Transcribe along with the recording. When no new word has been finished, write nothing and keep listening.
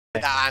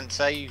that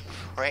answer, you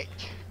prick.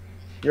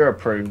 You're a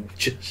prune.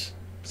 Just...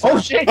 Oh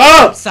shit!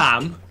 Oh!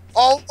 Sam!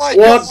 Oh my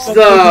What god!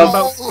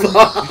 the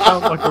fuck? You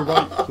sound like a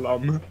right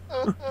plum.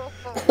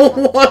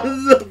 What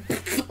the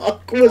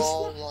fuck was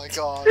Oh my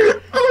god.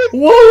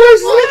 What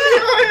was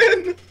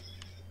that?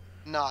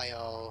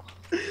 Niall.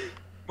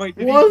 Wait,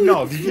 did What you?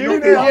 No, the did you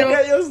fuck? not I'll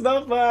get get your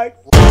stuff back.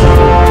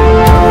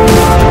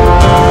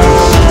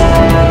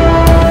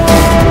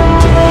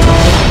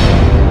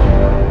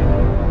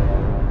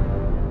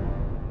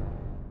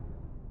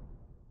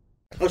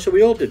 Oh, so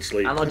we all did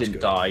sleep. And I That's didn't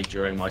good. die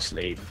during my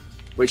sleep,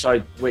 which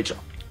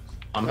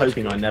I'm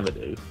hoping I never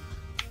do.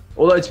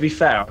 Although to be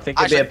fair, I think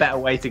it'd be a better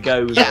way to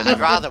go. Yeah, than, I'd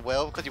rather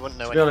Will, because you wouldn't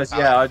know to be anything honest,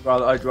 about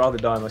yeah, I'd rather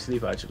die in my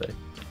sleep actually.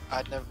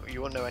 it.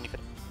 You wouldn't know anything.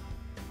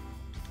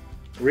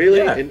 Really?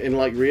 Yeah. In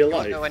like real You life?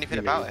 wouldn't know anything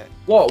you about mean? it.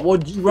 What?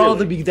 Would you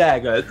rather Really? be there,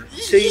 go?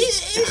 See,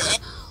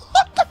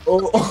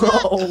 or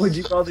would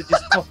you rather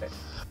just pop it?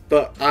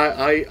 but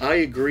I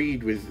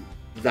agreed with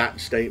that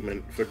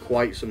statement for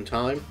quite some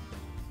time,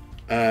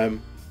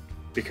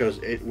 because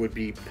it would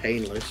be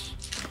painless,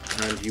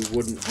 and you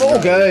wouldn't. know.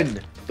 Morgan!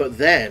 But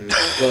then,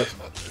 but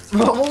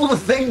Of all the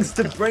things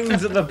to bring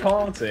to the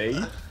party.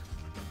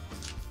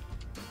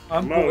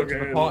 I'm brought it to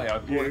the Morgan, party. I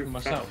brought it you for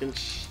myself. fucking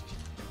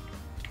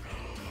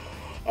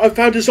I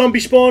found a zombie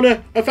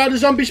spawner! I found a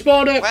zombie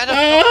spawner! Where the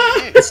Ah!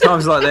 fuck are you? It's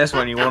times like this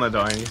when you want to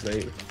die in your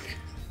sleep.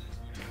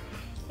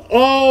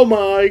 Oh my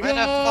Where the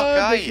god!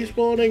 fuck are This you? is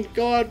spawning.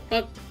 God,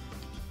 fuck.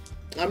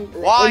 I'm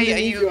Why are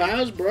underneath you- your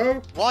house,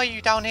 bro. Why are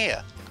you down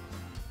here?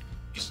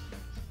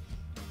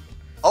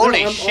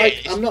 Holy No, I'm,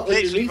 shit! I'm not it's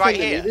literally underneath right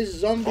anything. here. This is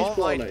zombie Oh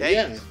my spawner. days.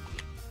 Yeah.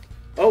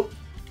 Oh,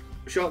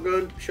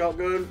 shotgun,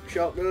 shotgun,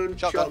 shotgun,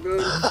 Shotgun.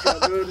 shotgun,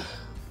 shotgun.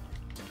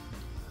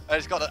 I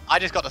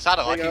just got the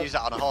saddle. There I you can go. use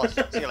that on a horse.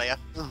 See you later.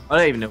 I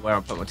don't even know where I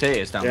put my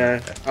tears down. Yeah,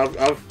 there.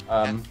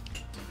 I've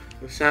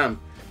Sam,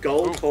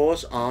 gold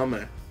horse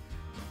armor.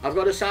 I've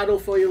got a saddle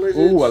for you,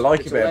 lizards. Ooh, I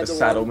like It's a bit of a leather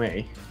saddle, one,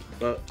 me.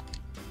 But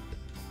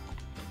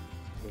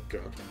oh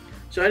god.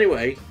 So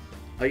anyway,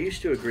 I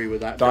used to agree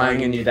with that.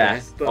 Dying in your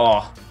death. but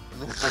Oh,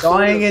 I sort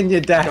dying of- in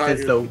your death dying-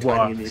 is the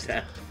dying in your worst.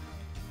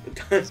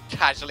 death.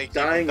 Casually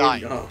Dying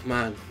dying. in, oh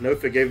man, no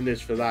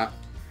forgiveness for that.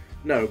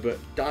 No, but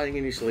dying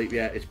in your sleep,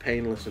 yeah, it's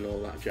painless and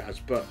all that jazz.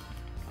 But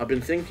I've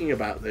been thinking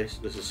about this.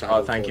 There's a saddle.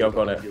 Oh, thank for you, I've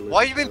got it.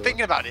 Why have you been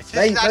thinking about this?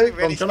 This Hey, is actually no,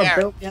 really I'm trying to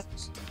scary. build the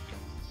house.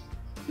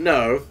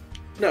 No,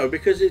 no,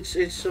 because it's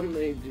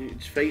something.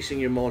 It's facing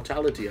your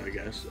mortality, I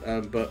guess.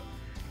 But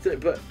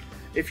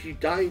if you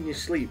die in your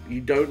sleep,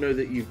 you don't know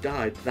that you've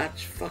died.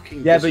 That's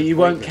fucking. Yeah, but you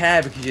won't disappointment.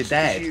 care because you're 'Cause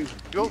dead. you-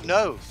 You won't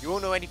know. You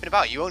won't know anything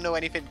about it. You won't know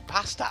anything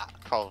past that,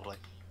 probably.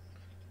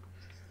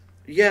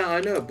 Yeah,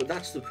 I know, but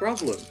that's the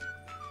problem.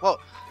 What?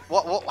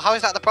 How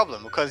is that the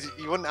problem? Because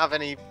you wouldn't have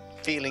any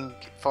feeling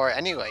for it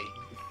anyway.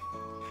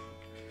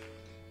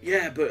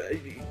 Yeah, but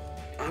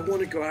I want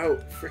to go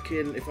out.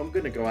 Frickin', if I'm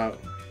gonna go out,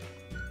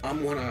 I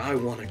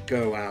want to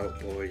go out,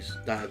 boys.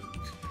 That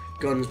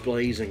guns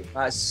blazing.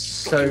 That's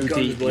so Fucking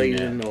guns deep, you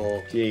blazing, know.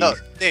 or Jeez. No,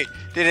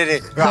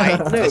 dude. Right.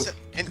 No. Listen,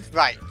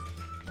 right.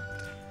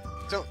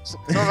 So,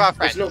 some of our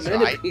friends, it's not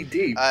meant right, to be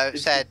deep.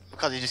 It's- said,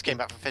 because he just came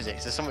back from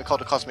physics, there's something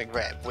called a cosmic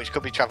rip, which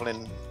could be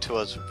travelling to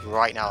us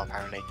right now,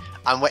 apparently.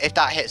 And if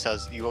that hits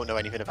us, you won't know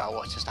anything about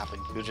what's just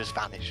happened. You'll just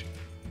vanish.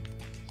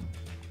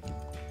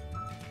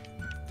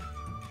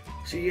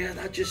 So yeah,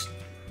 that just.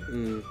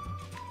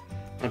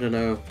 I don't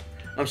know.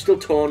 I'm still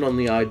torn on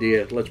the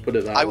idea. Let's put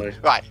it that way.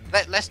 Right.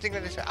 Let's think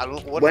of this. I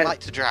wouldn't When- like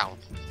to drown.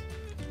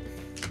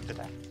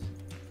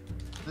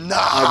 No.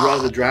 I'd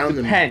rather drown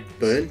than Depends.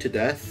 burn to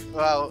death.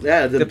 Well,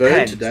 Yeah, than burn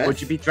Depends. to death.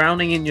 Would you be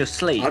drowning in your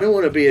sleep? I don't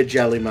want to be a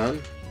jelly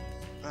man.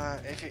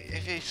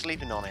 if you're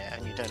sleeping on it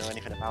and you don't know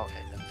anything about it,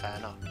 then fair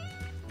enough.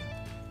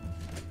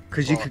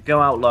 Because you could go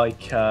out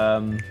like,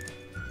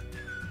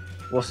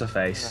 what's her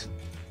face?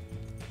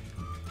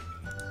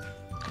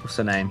 What's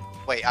her name?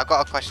 Wait, I've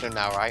got a question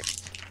now, right?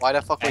 Why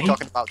the fuck are we Hey?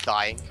 talking about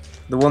dying?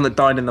 The one that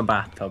died in the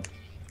bathtub.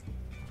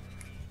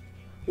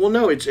 Well,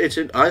 no, I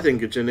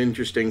think it's an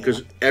interesting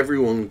because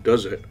everyone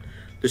does it.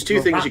 There's two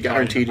Well, things that you're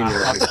guaranteed in your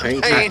life: paying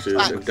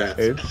taxes and death.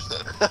 Who?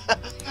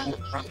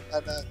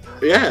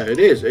 Yeah, it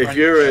is. If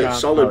you're a Yeah.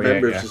 solid Oh, yeah,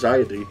 member yeah. of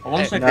society, I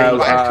want to say No,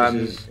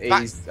 taxes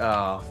he's,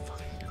 oh,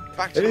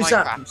 Back to who's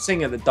that Minecraft.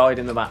 singer that died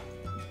in the bath?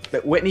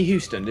 But Whitney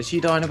Houston, did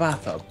she die in a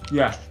bathtub?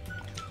 yeah.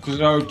 Because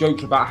there are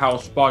jokes about how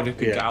a spider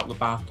could Yeah. get out of the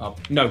bathtub.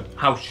 No,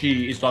 how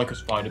she is like a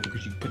spider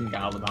because she couldn't get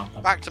out of the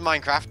bathtub. Back to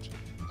Minecraft. Do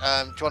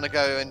you want to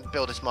go and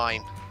build this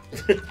mine?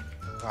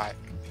 Right,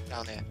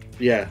 down here.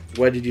 yeah.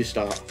 Where did you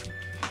start?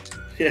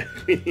 Yeah,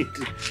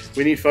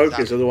 we need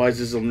focus, otherwise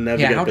this will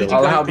never Yeah, get how did built. you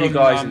I'll go help you from,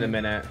 guys in a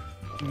minute.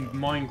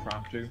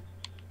 Minecraft too.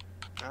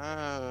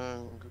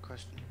 Good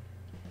question.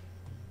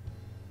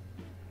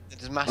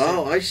 It's a massive.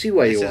 Oh, I see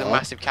where this you is a are.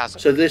 massive chasm.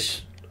 So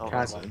this, Oh,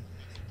 Chasm.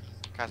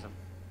 Chasm.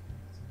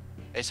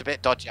 It's a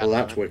bit dodgy. at well, the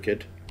that's moment.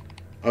 wicked.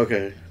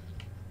 Okay.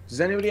 Does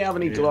anybody have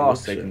any Yeah, glass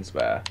looks they it. can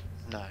spare?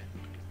 No.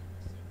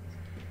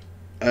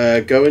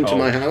 Go into Oh,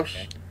 my house.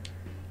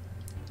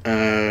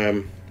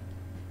 okay.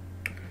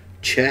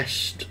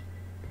 Chest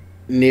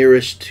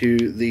nearest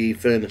to the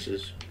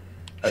furnaces.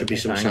 Should be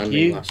Okay, some thank sanding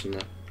you. glass in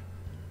there.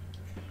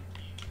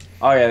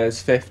 Oh yeah,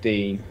 there's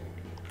 15.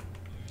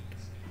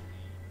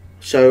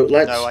 So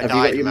let's. No, I have you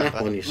died, got your map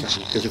remember? on you,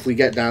 Sam? Because if we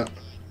get down,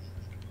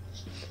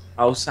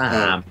 Oh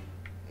Sam.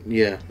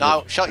 yeah.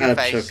 No, shut your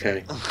That's face.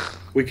 okay.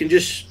 We can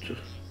just.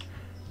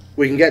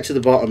 We can get to the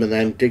bottom and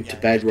then dig to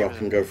Yeah, bedrock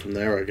just and go from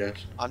there, I guess.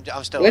 I'm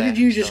still Where here, did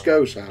you just still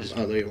go, Sam?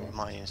 Oh, there you are.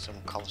 mining some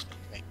cobblestone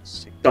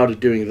things. Started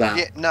doing that.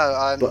 Yeah,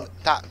 no,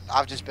 But- that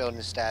I'm just building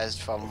the stairs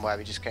from where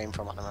we just came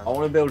from at the I moment.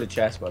 want to build a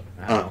chest, but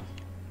Oh.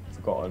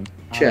 forgotten.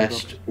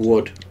 Chest,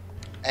 wood.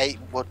 8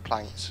 wood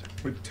planks.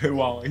 With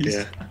 2 eyes.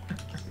 Yeah.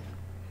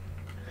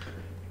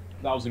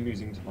 That was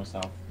amusing to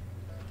myself.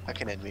 I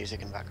can hear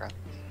music in the background.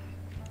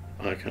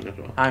 I kind of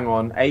know. Hang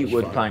on, 8 That's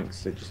wood fine.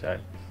 planks. Did you say?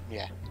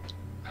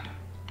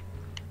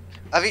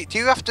 Do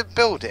you have to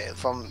build it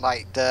from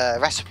like the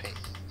recipe?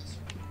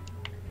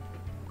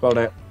 Got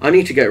it. I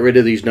need to get rid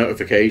of these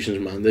notifications,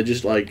 man. They're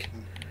just like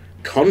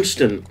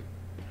constant.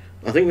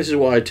 I think this is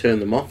why I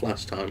turned them off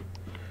last time.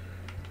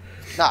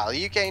 No, are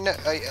you getting?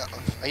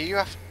 Are you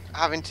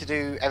having to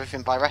do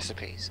everything by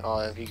recipes,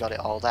 or have you got it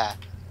all there?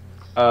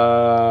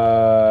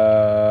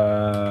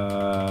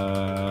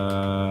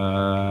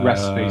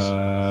 Recipes.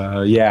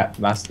 Yeah,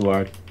 that's the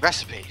word.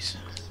 Recipes.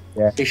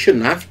 You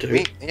shouldn't have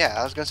to. Yeah,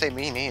 I was gonna say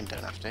me and Ian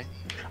don't have to.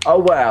 Oh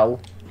well.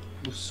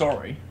 Well,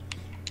 sorry.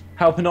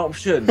 Helping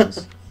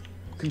options.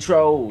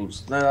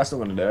 Controls. No, that's not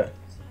gonna do it.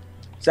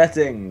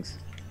 Settings.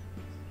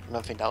 I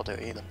don't think that'll do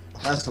it either.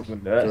 That's not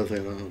gonna do I it. don't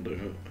think that'll do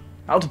it.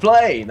 How to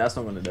play. That's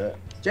not gonna do it.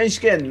 Change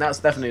skin. That's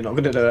definitely not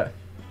gonna do it.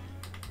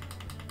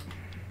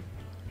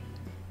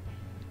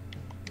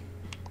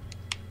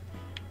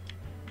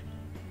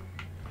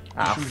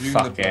 Ah, Should we do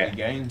fuck the bloody it.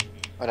 game?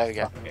 Oh, there we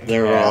go.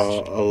 There Yeah. are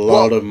a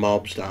lot of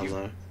mobs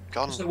down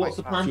Gone. So what's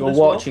the quite plan? If fast. you're This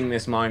one? watching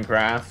this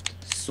Minecraft,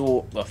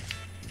 sort the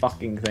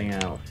fucking thing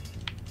out.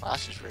 Well,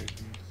 that's just rude.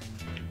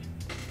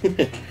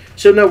 there.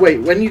 So no,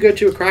 wait. When you go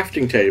to a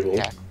crafting table,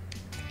 Yeah.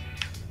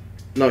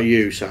 not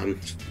you, Sam,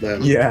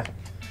 them, Yeah.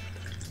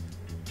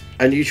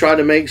 and you try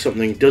to make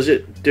something, does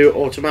it do it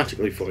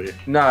automatically for you,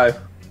 No.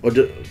 or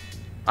do?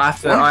 I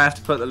have to. What? I have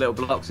to put the little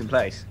blocks in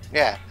place.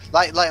 Yeah,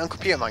 like on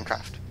computer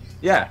Minecraft.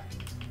 Yeah.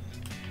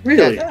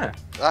 Really? Yeah.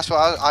 That's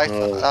what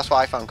Oh. that's what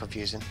I found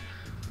confusing.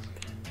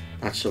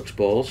 That sucks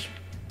balls.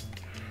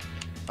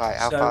 Right,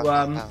 how So, far?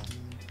 down.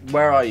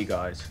 Where are you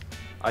guys?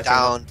 I think-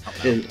 Down.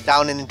 In,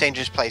 Down in a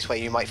dangerous place where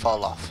you might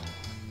fall off.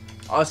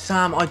 Oh,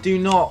 Sam, I do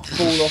not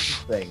fall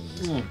off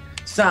things.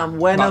 Sam,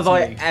 when That's have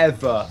I me.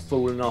 ever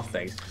fallen off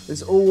things?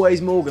 There's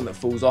always Morgan that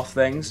falls off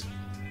things.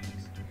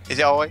 Is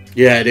it always?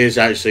 yeah, it is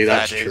actually.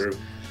 That's Yeah, it is. true.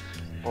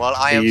 Well,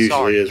 I It am usually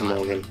sorry. is, man.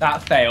 Morgan.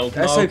 That failed.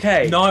 That's Niall-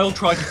 okay. Niall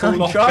tried to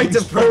fall off Tried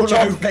to things for a fall off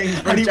joke, things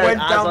for and a he joke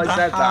went as down I to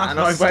said that, and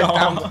I half a went star.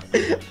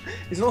 down.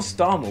 It's not a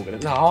star, Morgan.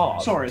 It's a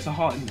heart. Sorry, it's a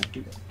heart, isn't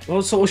it?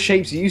 What sort of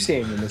shapes are you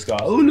seeing in this guy?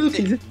 Oh look,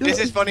 he's a This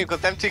is funny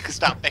because them two can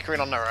start bickering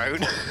on their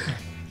own.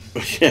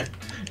 Yeah. Do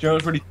you know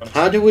what's really funny?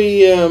 How do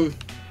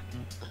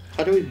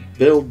we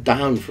build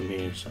down from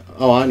here? So,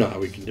 oh, I know how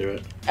we can do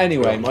it.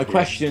 Anyway, Yeah. my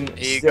question Are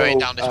you going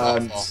down this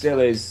waterfall? still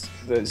is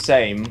the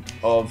same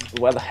of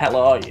where the hell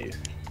are you?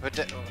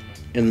 But,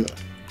 In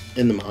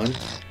the mine.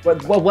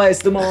 Well, where's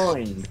the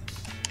mine?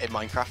 in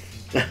Minecraft.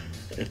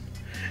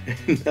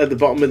 At the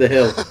bottom of the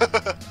hill.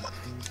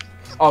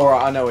 Oh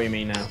right, I know what you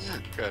mean now.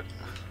 Good.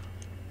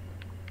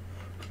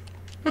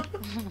 Do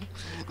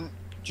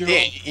you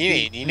know,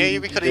 Ian, you know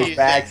we could have Big used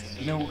bags. this.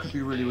 you know what could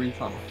be really, really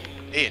fun?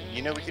 Ian,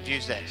 you know we could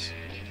use this.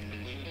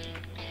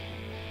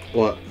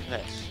 What?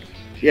 This.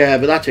 Yeah,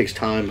 but that takes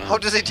time, man. How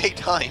does it take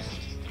time?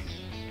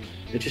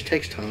 It just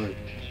takes time.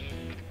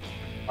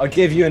 I'll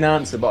give you an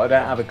answer, but I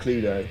don't have a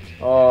clue though.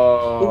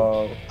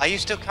 Oh, Are you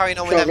still carrying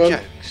on with them Shotgun.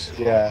 jokes?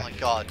 Yeah. Oh my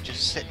god,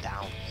 just sit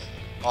down.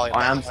 Oh,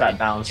 I am sat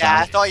down, Yeah,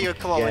 I Sam. thought you would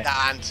come up Yeah. with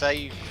that answer,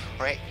 you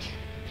prick.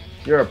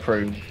 You're a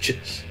prune.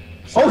 Just.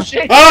 Oh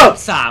shit! Oh!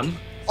 Sam,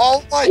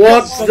 Oh my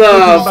What god!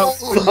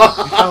 the you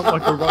fuck? sound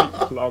like a right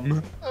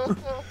plum.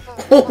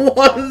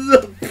 What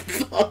the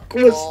fuck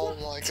was? Oh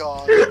my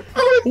god.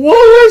 What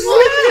was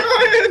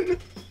that?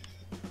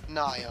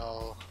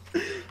 Niall.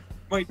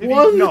 Wait, did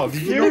What he? No, the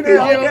did fuck? you?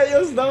 Yeah. I'll get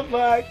your stuff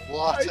back.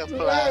 What I a swear.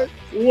 plan.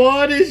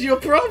 What is your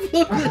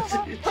problem?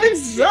 I'm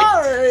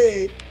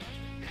sorry.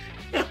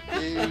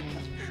 Dude.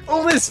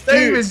 All this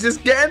fame Dude. is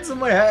just getting to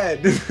my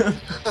head.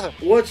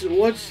 What's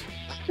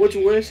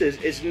worse is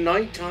it's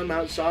nighttime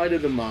outside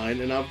of the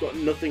mine and I've got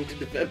nothing to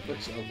defend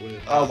myself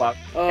with. Oh wow.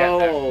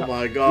 Oh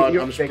my god,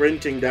 You're I'm big.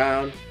 sprinting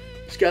down.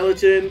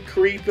 Skeleton,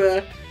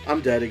 creeper,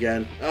 I'm dead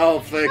again. Oh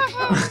fuck.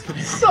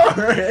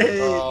 Sorry.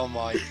 Oh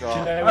my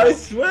god. I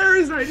swear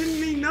I didn't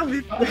mean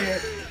nothing by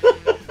it.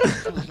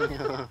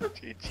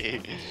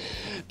 GG.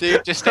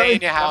 Dude, just stay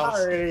in your house.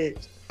 Sorry.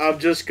 I'm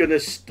just gonna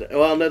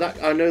well no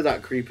that I know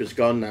that creeper's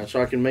gone now,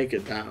 so I can make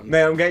it down.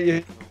 Mate, I'm getting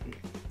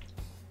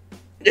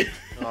you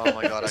Oh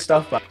my god, I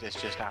stuff can't back. believe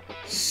this just happened.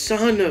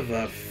 Son of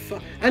a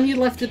and you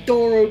left the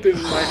door open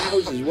in my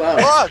house as well.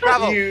 Oh,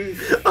 gravel. You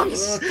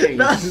fucking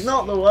That's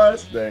not the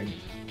worst thing.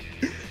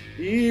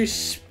 you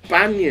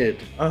Spaniard.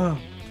 Oh.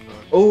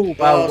 Oh,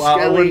 well, I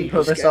Skelly, wouldn't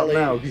put this up Skelly.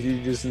 now because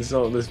you just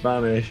insulted the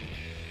Spanish.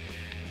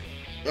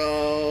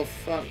 Oh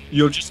fuck.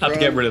 You'll just have to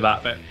get rid of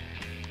that bit.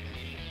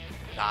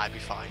 Nah, it'd be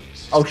fine.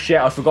 It's just- Oh shit,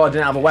 I forgot I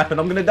didn't have a weapon.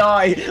 I'm gonna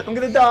die. I'm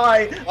gonna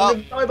die. I'm Well-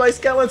 gonna die by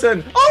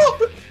skeleton.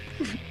 Oh!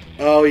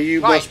 Oh, you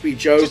Right, must be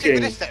Just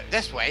think joking. of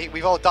this way,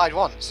 we've all died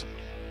once.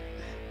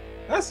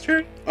 That's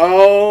true.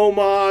 Oh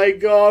my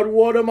god,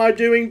 what am I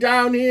doing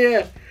down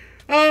here?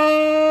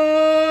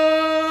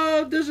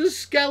 Oh, there's a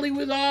Skelly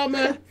with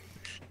armor.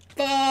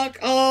 Fuck.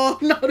 Oh,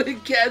 not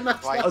again.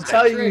 That's Right, not I'll the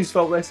tell you trick. whose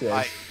fault this is.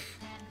 Right.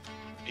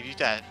 If you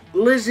dead.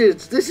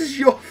 Lizards, this is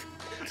your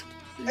fault.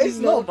 It's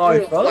You not knocked my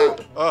me off fault.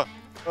 that.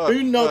 Oh,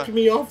 Who knocked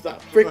me off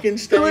that freaking Who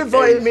staircase?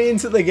 invited me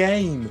into the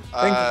game? Think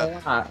Uh,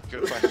 of that.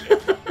 Good question.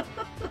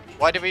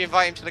 Why did we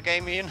invite him to the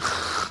game, Ian?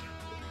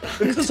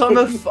 Because I'm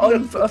a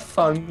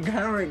fun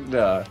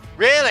character.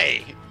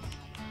 Really?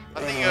 I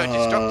think you're a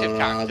destructive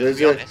character, to there's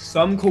be a- honest.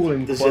 Some call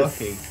him There's a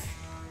quirky.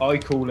 I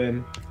call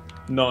him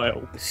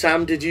Niall.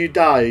 Sam, did you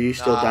die? Are you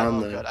still Nah, down I'm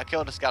all there? good. I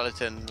killed a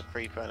skeleton, the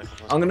creeper, and a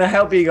couple of... I'm gonna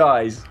help you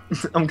guys.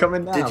 I'm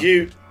coming down. Did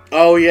you?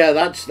 Oh yeah,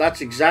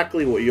 that's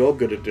exactly what you're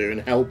good at doing,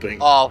 helping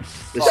Oh,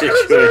 the fuck.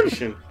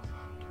 situation.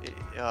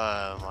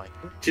 Oh, my...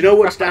 Do you know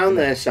what's down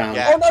there, Sam?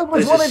 Yeah. Oh no,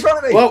 there's There's one a in front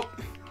of me. Well,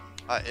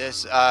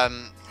 There's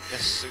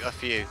a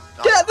few.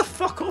 Get the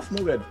fuck off,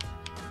 Morgan.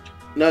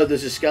 no,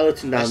 there's a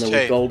skeleton down There's there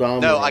with two. gold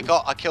armor. No, on.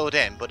 I killed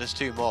him, but there's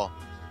two more.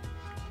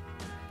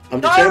 I'm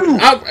No! determined.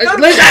 Oh, No!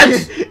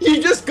 lizards!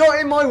 You just got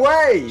in my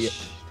way.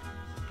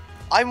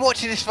 I'm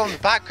watching this from the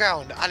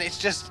background, and it's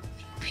just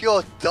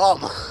pure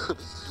dumb.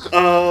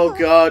 Oh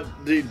god,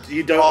 dude,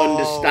 you don't Oh,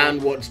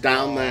 understand what's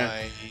down there.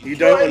 my- You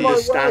Got don't in my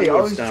understand way. I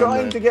what's was down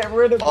trying there. to get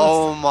rid of this.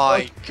 Oh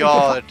my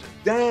god.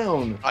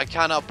 Down. I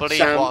cannot believe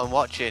Sam. what I'm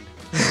watching.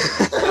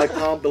 I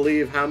can't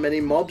believe how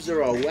many mobs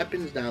there are,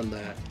 weapons down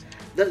there.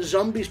 That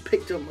zombies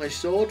picked up my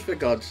sword, for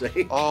God's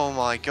sake. Oh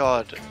my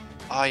god.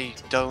 I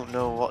don't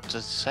know what to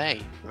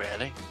say,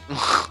 really.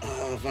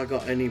 Oh, have I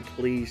got any?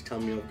 Please tell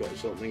me I've got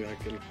something I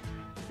can.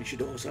 You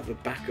should always have a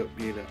backup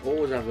unit.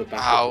 Always have a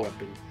backup Ow.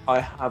 weapon. I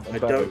have. I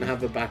don't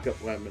have a backup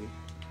weapon.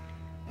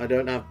 I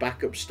don't have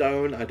backup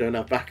stone. I don't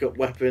have backup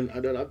weapon. I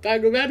don't have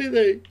backup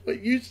anything. What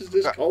use is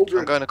this I'm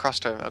cauldron? going across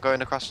to him. I'm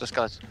going across the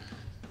skeleton.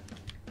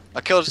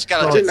 I killed a God's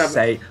skeleton. didn't have-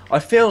 sake. I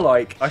feel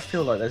like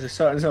there's a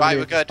certain Right, somebody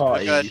we're at this good, we're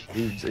party good.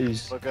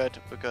 who's We're good.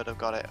 We're good. I've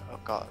got it.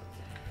 I've got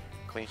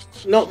clean.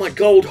 Not my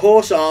gold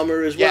horse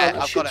armor as well. Yeah,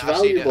 that I've got shit's it. I've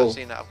seen it. valuable. I've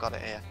seen it. I've got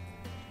it here.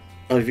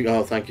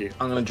 Oh, thank you.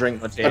 I'm gonna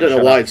drink my tea. I don't know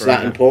Shut why up it's for a that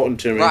minute. important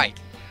to me. Right.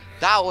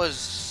 That was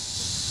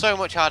so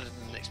much harder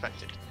than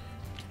expected.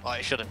 Oh,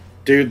 it shouldn't.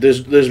 Dude,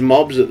 there's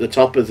mobs at the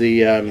top of the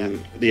Yeah.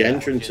 the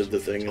entrance of the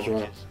thing as well.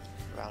 Torches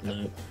around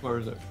it. No. Where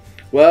is it?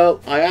 Well,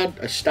 I had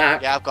a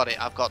stack. Yeah, I've got it.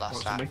 I've got that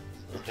What's stack. me?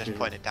 Just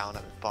point it down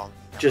at the bottom.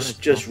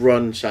 Just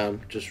run,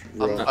 Sam. Just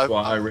run. That's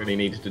why I really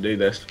needed to do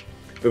this.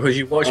 Because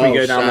you watched me Oh,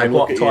 go down Sam, there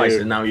look what at twice you.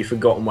 and now you've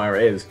forgotten where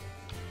it is.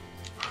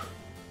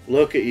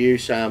 Look at you,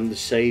 Sam, the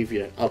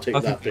savior. I'll take I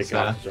that think it's pick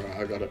off. It's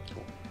alright, I got it.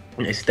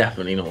 It's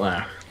definitely not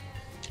there.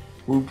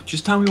 Well,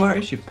 just tell me where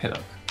it is, you pillow.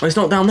 Well, it's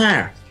not down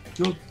there.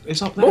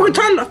 It's up there. Morgan,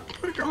 turn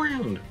it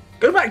around.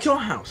 Go back to your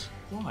house.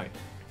 Why?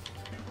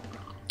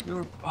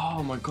 You're.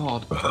 Oh my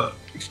god.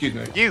 Excuse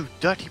me. You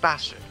dirty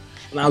bastard.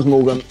 Now's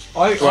Morgan.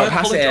 I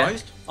pass it here.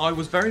 apologised. I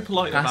was very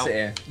polite Pass about it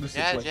here. the Yeah,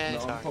 situation yeah, that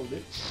it's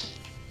unfolded.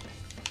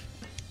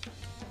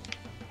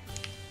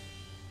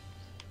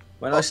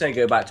 When I say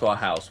go back to our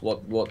house,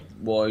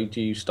 why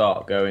do you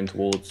start going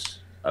towards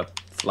a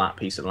flat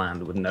piece of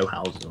land with no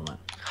houses on it?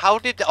 How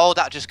did all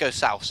that just go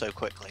south so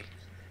quickly?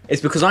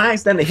 It's because I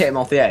accidentally hit him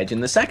off the edge,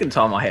 and the second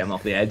time I hit him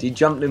off the edge, he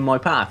jumped in my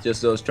path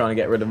just as I was trying to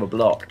get rid of a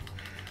block.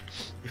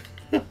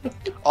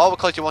 All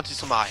because you wanted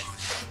some iron.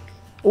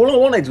 All I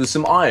wanted was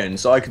some iron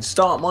so I could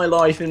start my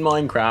life in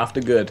Minecraft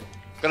a good.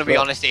 Gonna be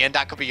Well- honest, Ian,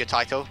 that could be your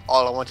title.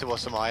 All I wanted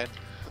was some iron.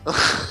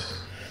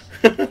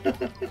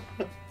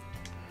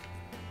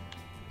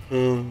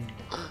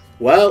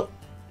 Well,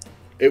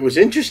 it was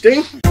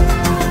interesting.